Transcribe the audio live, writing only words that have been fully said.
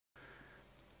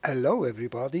Hello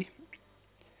everybody.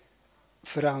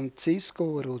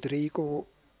 Francisco Rodrigo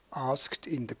asked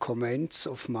in the comments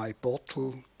of my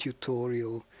bottle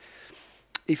tutorial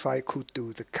if I could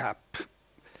do the cap.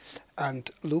 And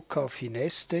Luca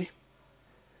Fineste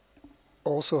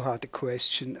also had a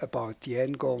question about the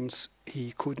n-gons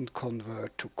he couldn't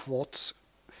convert to quads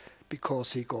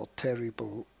because he got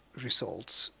terrible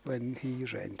results when he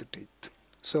rendered it.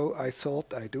 So I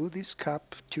thought I'd do this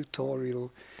cap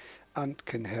tutorial and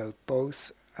can help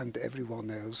both and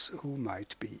everyone else who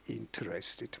might be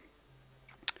interested.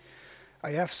 I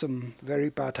have some very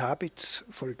bad habits.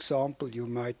 For example, you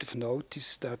might have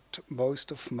noticed that most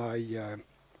of my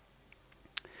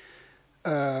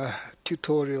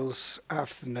tutorials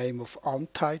have the name of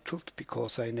untitled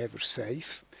because I never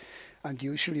save, and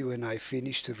usually when I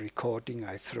finish the recording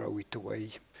I throw it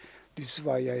away. This is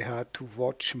why I had to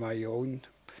watch my own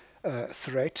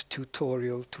thread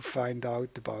tutorial to find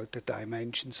out about the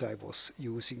dimensions I was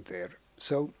using there.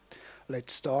 So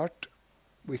let's start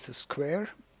with a square.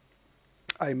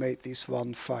 I made this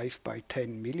one 5 by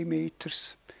 10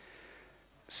 millimeters.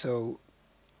 So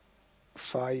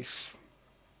 5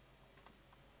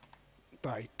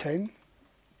 by 10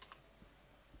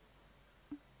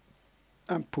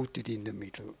 and put it in the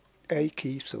middle. A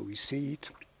key so we see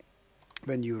it.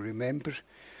 When you remember,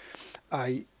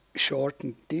 I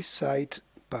shortened this side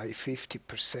by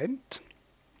 50%.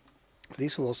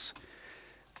 This was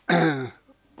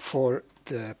for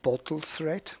the bottle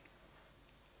thread,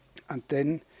 and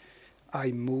then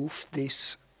I moved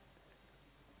this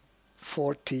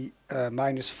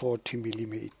minus 40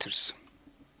 millimeters.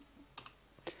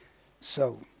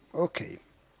 So, okay.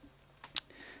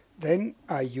 Then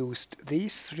I used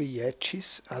these three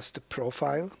edges as the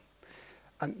profile,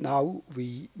 and now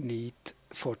we need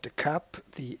for the cap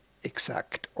the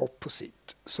exact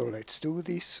opposite. So let's do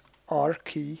this. R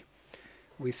key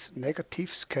with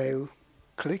negative scale,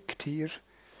 clicked here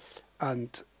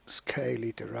and scale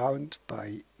it around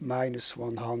by minus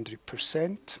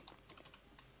 100%.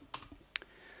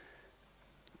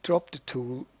 Drop the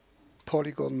tool,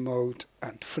 polygon mode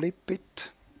and flip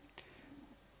it.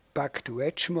 Back to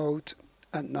edge mode,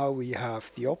 and now we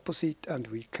have the opposite and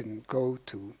we can go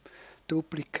to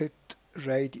duplicate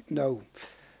radius. No,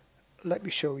 let me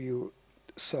show you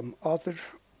some other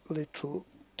little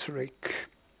trick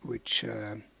which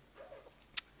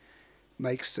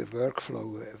makes the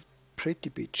workflow a pretty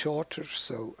bit shorter.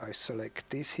 So I select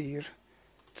this here,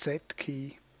 Z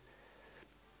key,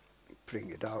 bring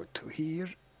it out to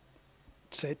here,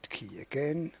 Z key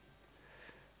again,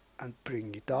 and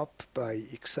bring it up by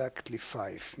exactly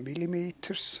 5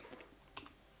 millimeters.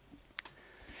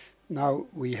 Now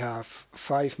we have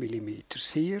 5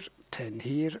 millimeters here, 10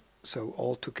 here, so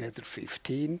altogether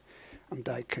 15, and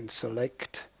I can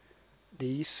select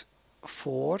these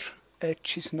 4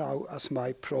 edges now as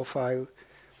my profile,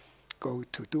 go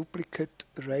to duplicate,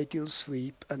 radial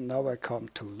sweep, and now I come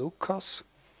to Lucas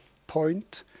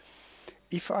point.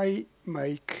 If I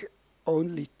make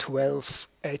only 12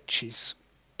 edges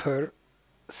per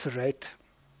thread,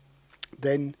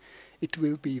 then it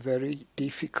will be very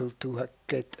difficult to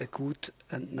get a good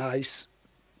and nice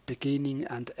beginning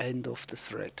and end of the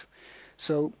thread.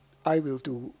 So I will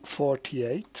do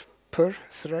 48 per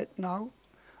thread now.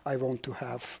 I want to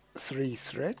have 3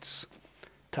 threads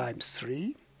times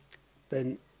 3.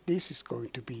 Then this is going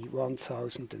to be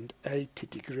 1080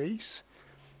 degrees.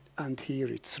 And here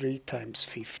it's 3 times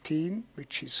 15,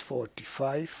 which is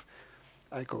 45.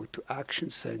 I go to Action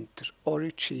Center,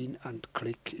 Origin, and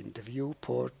click in the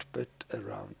viewport, but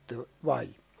around the Y.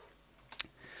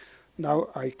 Now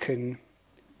I can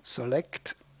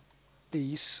select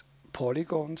these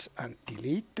polygons and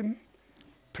delete them.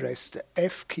 Press the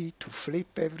F key to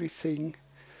flip everything,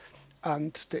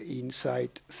 and the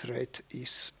inside thread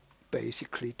is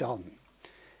basically done.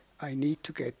 I need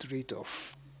to get rid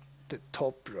of the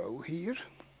top row here.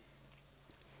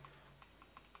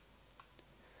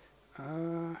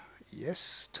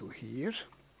 Yes, to here.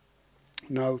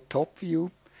 Now top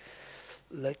view.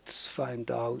 Let's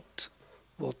find out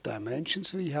what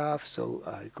dimensions we have. So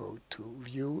I go to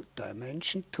View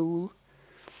Dimension tool,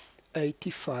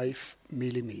 85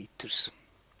 millimeters.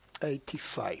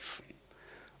 85.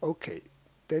 Okay,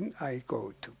 then I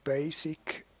go to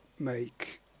Basic,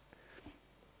 make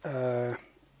a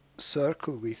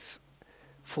circle with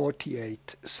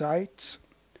 48 sides,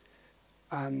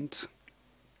 and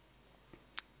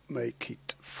make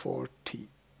it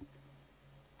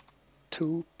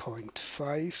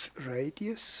 42.5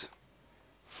 radius,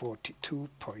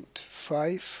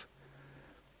 42.5,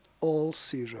 all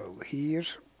 0 here,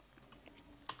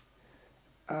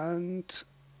 and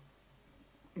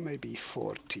maybe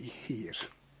 40 here.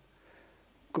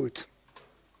 Good.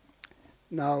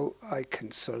 Now I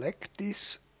can select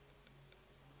this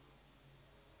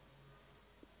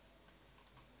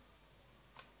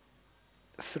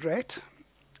thread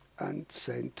and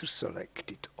center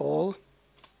select it all.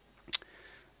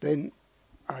 Then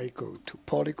I go to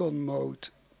polygon mode,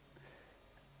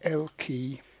 L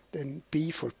key, then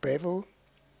B for bevel,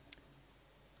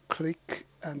 click,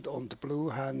 and on the blue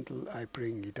handle I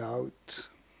bring it out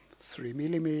 3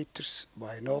 millimeters.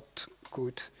 Why not?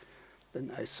 Good.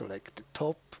 Then I select the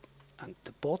top and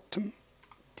the bottom,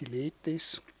 delete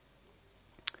this.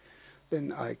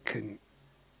 Then I can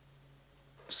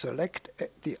select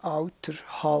the outer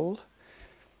hull,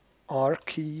 R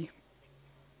key,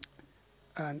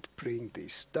 and bring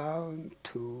this down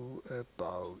to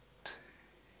about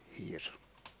here.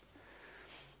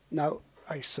 Now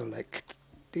I select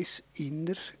this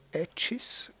inner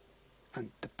edges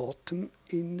and the bottom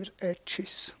inner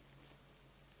edges.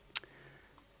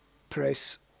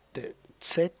 Press the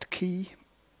Z key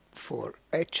for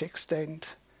edge extend,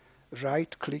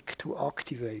 right click to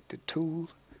activate the tool,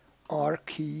 R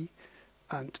key,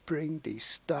 and bring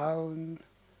this down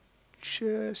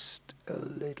just a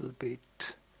little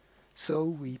bit so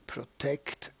we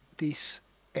protect this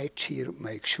edge here,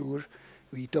 make sure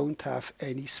we don't have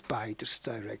any spiders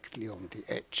directly on the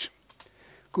edge.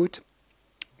 Good.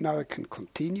 Now I can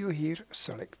continue here,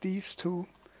 select these two,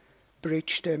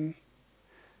 bridge them,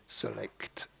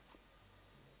 select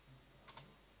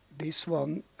this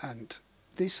one and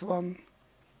this one,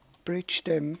 bridge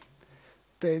them,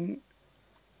 then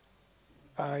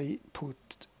I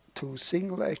put two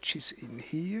single edges in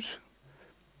here.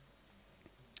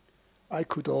 I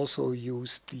could also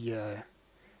use the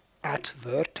add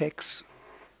vertex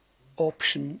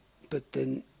option, but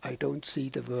then I don't see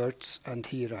the words, and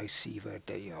here I see where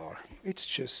they are. It's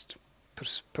just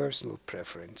personal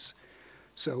preference.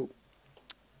 So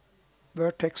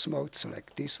vertex mode,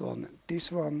 select this one and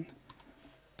this one,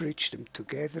 bridge them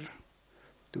together,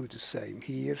 do the same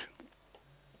here,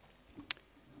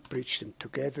 bridge them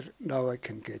together. Now I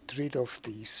can get rid of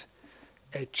these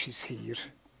edges here,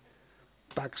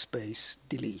 backspace,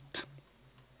 delete.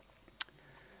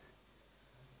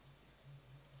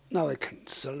 Now I can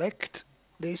select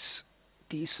this,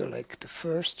 deselect the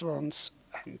first ones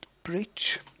and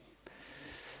bridge.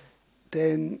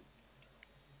 Then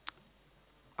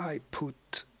I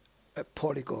put a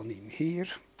polygon in here,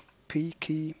 P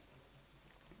key,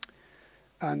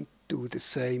 and do the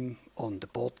same on the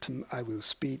bottom. I will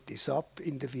speed this up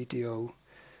in the video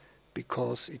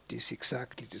because it is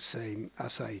exactly the same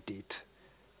as I did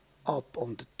up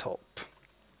on the top.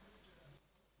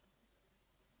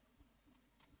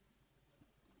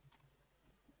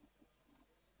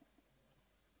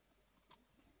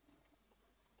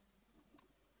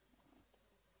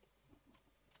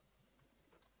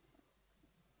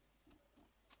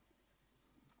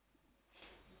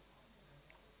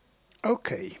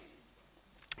 Okay,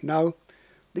 now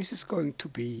this is going to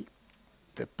be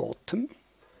the bottom,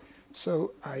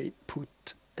 so I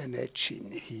put an edge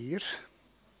in here,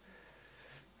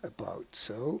 about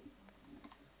so.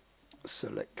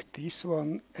 Select this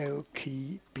one, L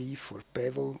key, B for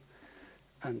bevel,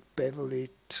 and bevel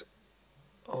it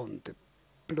on the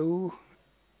blue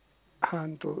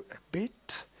handle a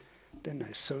bit. Then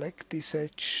I select this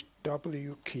edge,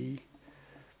 W key,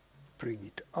 bring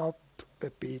it up a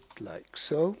bit like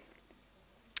so.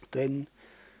 Then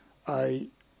I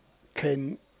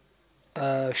can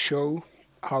show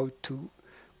how to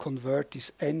convert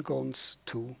these n-gons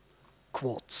to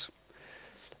quads.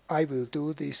 I will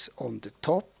do this on the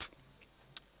top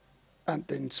and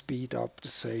then speed up the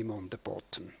same on the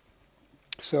bottom.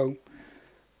 So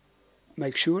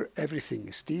make sure everything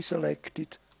is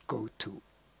deselected, go to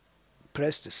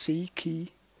press the C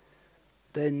key,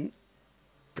 then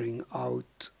bring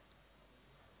out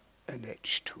an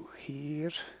edge to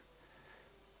here,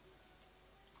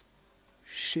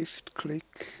 shift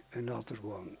click another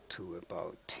one to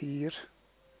about here,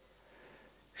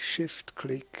 shift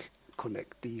click,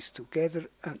 connect these together,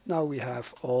 and now we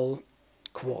have all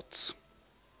quads.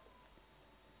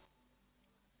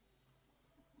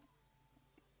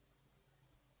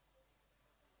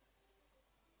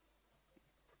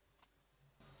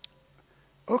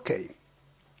 Okay,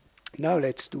 now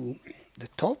let's do the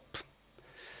top,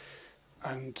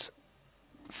 and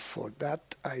for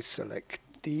that I select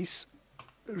this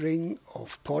ring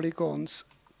of polygons,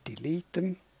 delete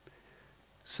them,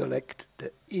 select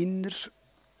the inner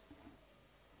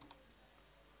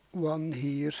one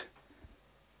here,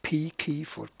 P key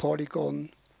for polygon,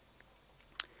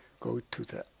 go to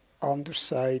the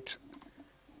underside,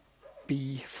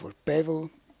 B for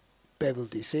bevel, bevel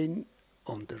this in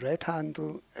on the red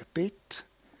handle a bit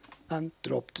and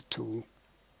drop the tool.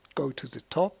 Go to the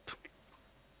top,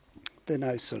 then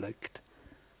I select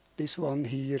this one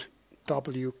here,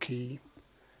 W key,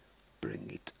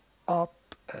 bring it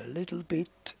up a little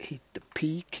bit, hit the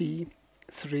P key,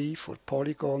 3 for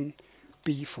polygon,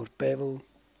 B for bevel,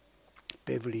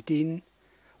 bevel it in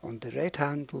on the red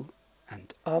handle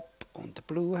and up on the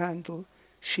blue handle,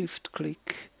 shift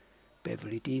click,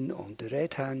 bevel it in on the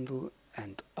red handle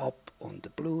and up on the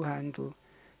blue handle,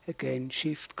 again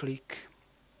shift click,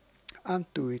 and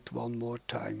do it one more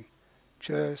time,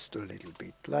 just a little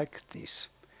bit like this.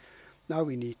 Now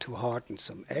we need to harden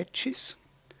some edges.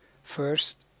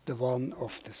 First the one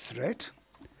of the thread,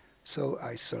 so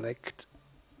I select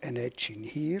an edge in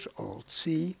here, Alt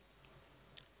C,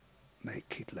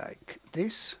 make it like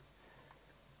this,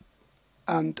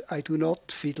 and I do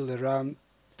not fiddle around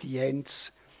the ends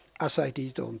as I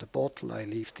did on the bottle. I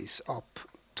leave this up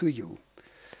to you.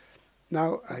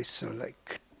 Now I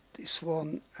select this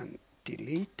one and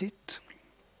delete it,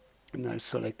 and I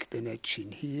select an edge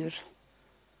in here,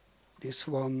 this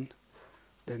one,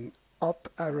 then up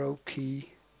arrow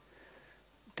key,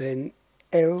 then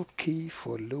L key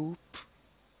for loop,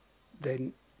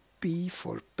 then B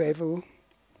for bevel.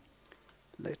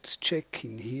 Let's check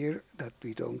in here that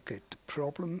we don't get the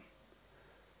problem.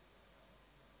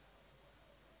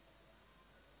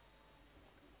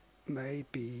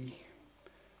 Maybe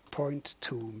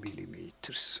 0.2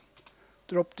 millimeters.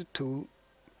 Drop the tool.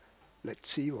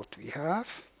 Let's see what we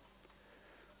have.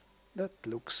 That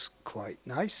looks quite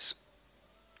nice.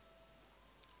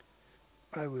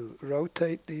 I will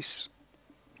rotate this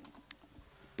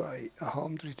by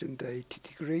 180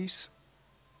 degrees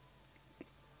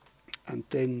and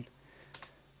then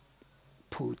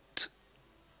put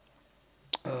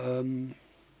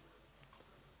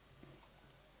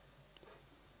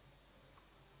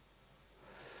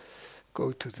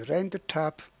go to the render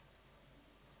tab,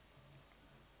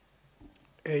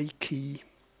 A key,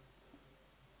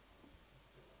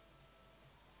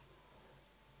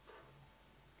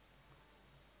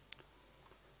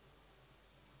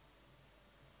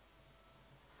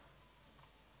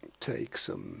 take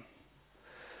some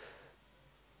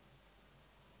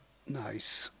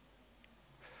nice,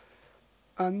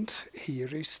 and here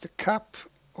is the cap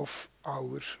of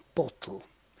our bottle.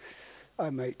 I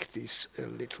make this a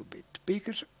little bit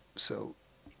bigger, so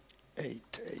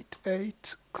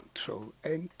 888, Control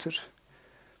Enter.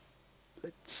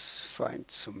 Let's find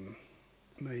some,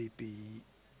 maybe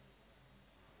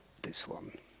this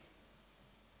one.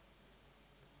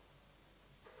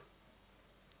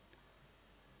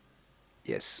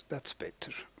 Yes, that's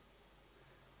better.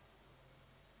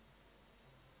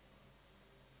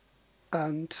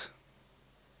 And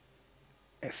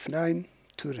F9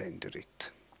 to render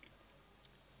it.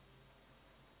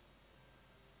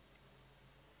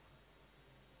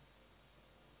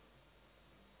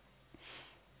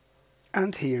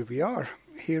 And here we are.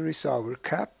 Here is our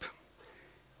cap.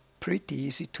 Pretty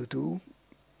easy to do,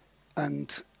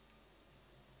 and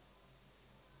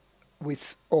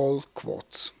with all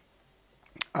quads.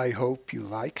 I hope you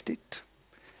liked it.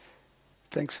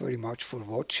 Thanks very much for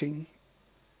watching.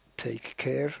 Take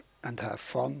care and have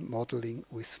fun modeling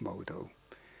with Modo.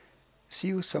 See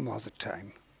you some other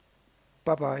time.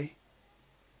 Bye bye.